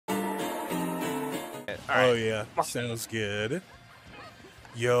right. Oh yeah, sounds good.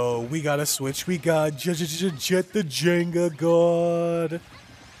 Yo, we got a switch. We got Jet the Jenga God.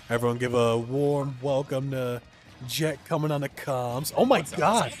 Everyone give a warm welcome to Jet coming on the comms. Oh my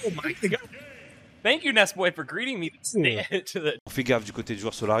god. Oh my god. Thank you, Nestboy, for greeting me to the... On fait gaffe du côté du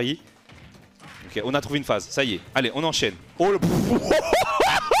joueur Solari. Ok, on a trouvé une phase, ça y est. Allez, on enchaîne. Oh le...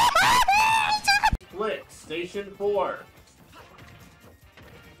 Split, Station 4.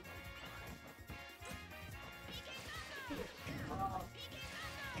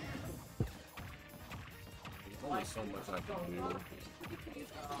 Only so much I can do.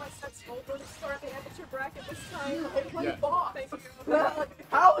 My set's over to start the amateur bracket this time. Yeah. Thank you.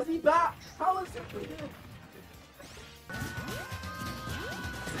 How is he back? How is he?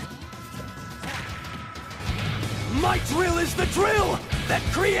 My drill is the drill that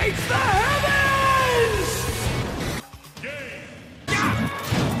creates the heavens!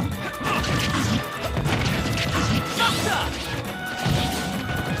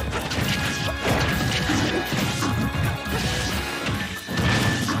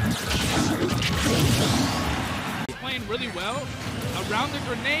 Playing really well around the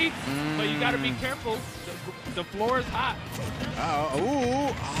grenade, but you gotta be careful. The floor is hot.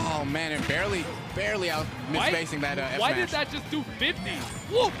 Oh man, and barely out misspacing that F Why smash. did that just do 50?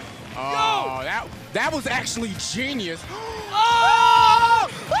 Whoop! Oh, that was actually genius. Oh!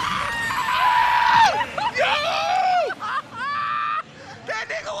 Yo! That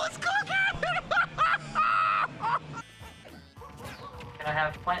nigga was cooking! Can I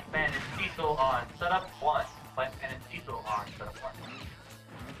have Plant Man and Cecil on setup 1? Plant Man and Cecil on setup 1.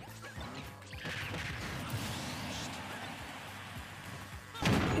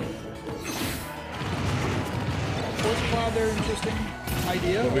 Rather interesting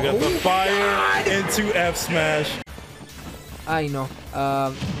idea. We got the fire into F smash. Ay, no.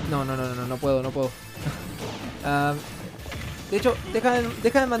 No puedo. De hecho, deja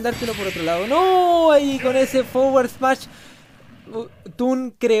de mandártelo por otro lado. No, ahí con ese forward smash.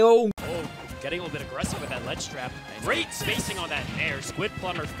 Toon creó un... Oh, getting a little bit aggressive with that ledge trap. Great spacing on that air. Squid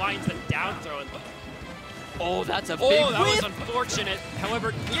Plumber finds the down throw. And oh, that's a big that was unfortunate.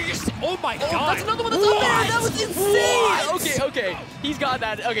 However, oh my god. That's another one that's up there! That was insane! Okay. He's got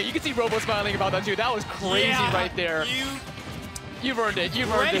that. Okay, you can see Robo smiling about that too. That was crazy right there. You've earned it.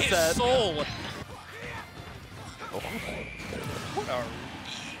 You've earned this set. Soul.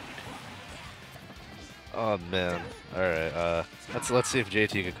 Oh man. Alright, let's see if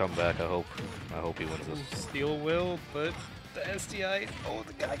JT can come back. I hope he wins this. Steel will, but the STI. Oh,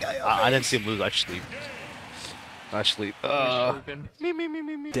 the guy. I didn't see him lose. Actually,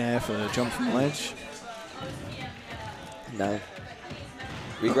 Dare for a jump from the ledge. No.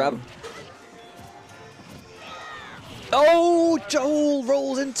 Regrab. Oh, Joel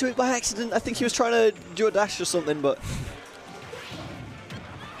rolls into it by accident. I think he was trying to do a dash or something, but...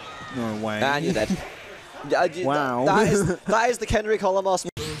 No way. And you're dead. Wow. That is the Kendrick Holomos.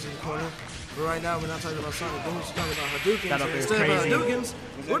 But right now, we're not talking about Sonic Booms, we're talking about Hadoukens. That up air is Instead of crazy. Hadoukens,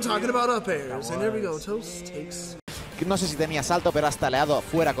 we're talking about up airs. And there we go, Toast takes. No sé si tenía salto, pero ha estaleado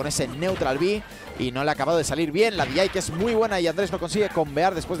fuera con ese neutral B y no le ha acabado de salir bien. La DI que es muy buena y Andrés no consigue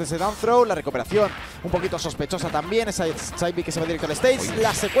convear después de ese down throw. La recuperación un poquito sospechosa también. Esa side B que se va directo al stage.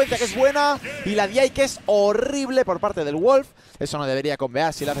 La secuencia que es buena y la DI que es horrible por parte del Wolf. Eso no debería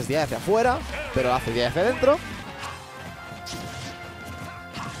convear si le haces DI hacia afuera, pero hace DI hacia adentro.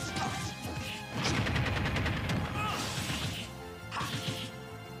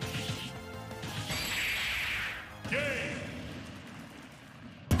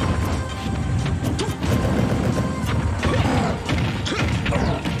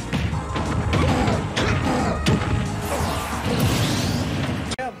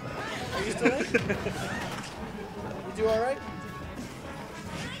 You do alright?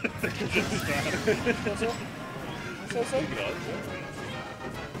 So?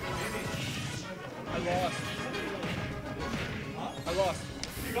 I lost.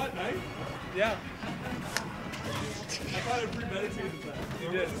 You got 9? Yeah. I thought I premeditated that. You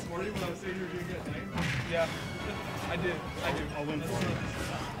did. This morning when I was saying you were going to get 9? Yeah. I did. I'll win.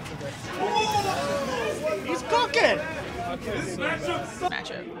 He's cooking!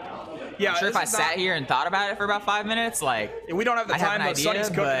 Matchup. Yeah, I'm sure if I sat here and thought about it for about 5 minutes, like we don't have the time, but Sonny's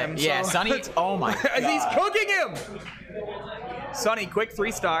cooking him. Yeah, Sonny. Oh my god, he's cooking him. Sonny, quick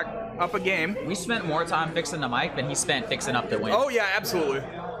 3-stock, up a game. We spent more time fixing the mic than he spent fixing up the win. Oh yeah, absolutely.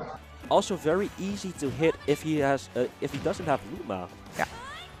 Also very easy to hit if he has if he doesn't have Luma. Ja.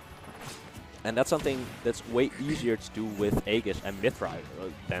 And that's something that's way easier to do with Aegis and Mithra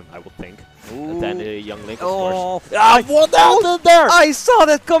than I would think. Than Young Link, of course. What happened there? I saw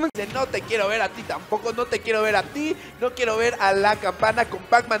that coming. No te quiero ver a ti tampoco, no te quiero ver a ti, no quiero ver a la campana. Con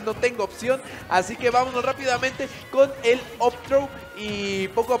Pac-Man no tengo opción, así que vámonos rápidamente con el up throw y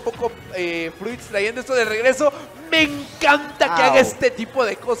poco a poco Fruits trayendo esto de regreso. Me encanta que haga este tipo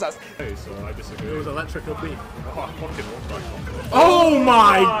de cosas. Oh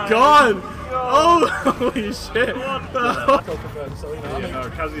my god! Oh, holy shit! No,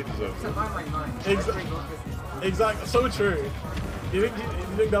 Kazuya deserves it. Exactly, so true. You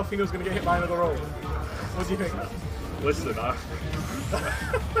think Delfino's gonna get hit by another roll? What do you think? Listen,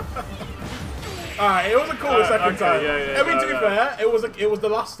 alright, it was a cool second time. I mean, to be fair, it was the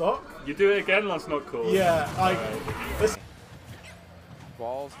last stock. You do it again, that's not cool. Yeah,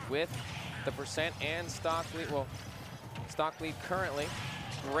 Balls with the percent and stock lead. Well, stock lead currently.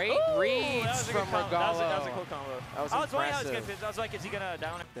 Great reads from Regalo. That was a cool combo. That was impressive. I was like, is he gonna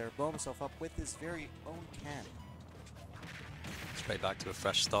down it? There, blow himself up with his very own can. Straight back to a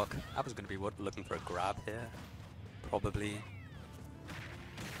fresh stock. I was going to be looking for a grab here. Probably.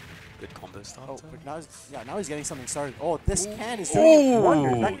 Good combo start. Oh, but now he's getting something started. Oh, this can is doing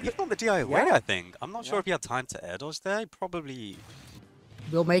wonders. He's on the DI away, I think. I'm not sure if he had time to air dodge there. Probably.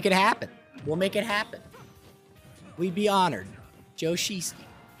 We'll make it happen. We'll make it happen. We'd be honored. Joe Shiesty.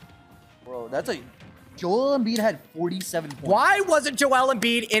 Bro, that's a... Joel Embiid had 47 points. Why wasn't Joel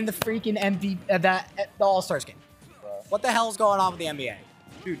Embiid in the freaking the All-Stars game? What the hell's going on with the NBA?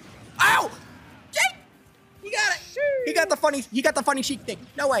 Dude. Ow! Jake! You got it! You got the funny chic thing.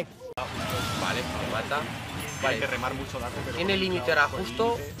 No way. Vale, lo mata. Vale. Hay que remar mucho dato, pero tiene límite ahora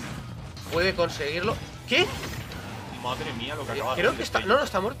justo. Puede conseguirlo. ¿Qué? Madre mía, lo que acaba de Creo que está... No, no,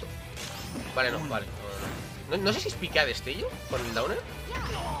 está muerto. Vale, no, vale. No sé si es pique a destello con el downer.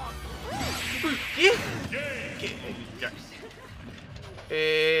 ¿Qué?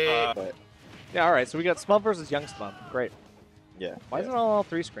 Yeah, alright, so we got Smub versus Young Smub. Great. Yeah. Why is it on all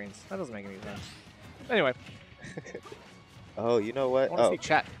 3 screens? That doesn't make any sense. Anyway. Oh, you know what? I want to see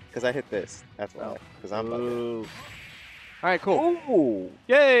chat. Because I hit this. That's why. Because I'm bugging. Alright, cool. Ooh.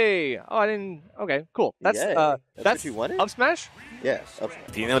 Yay! Oh, I didn't... Okay, cool. That's what you wanted? Up smash? Yeah,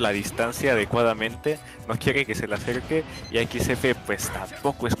 Tiene la distancia adecuadamente, no quiere que se le acerque y XF pues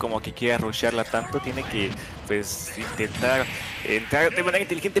tampoco es como que quiera rushearla tanto, tiene que pues intentar entrar de manera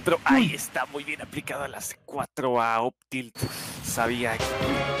inteligente, pero ahí está muy bien aplicado a las 4 a Optilt, sabía que...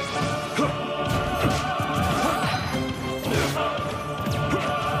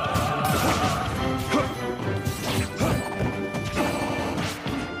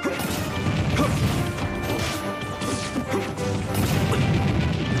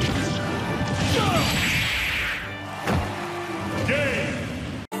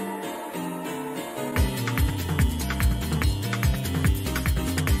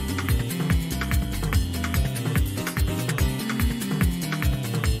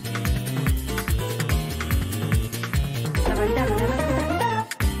 La ventana.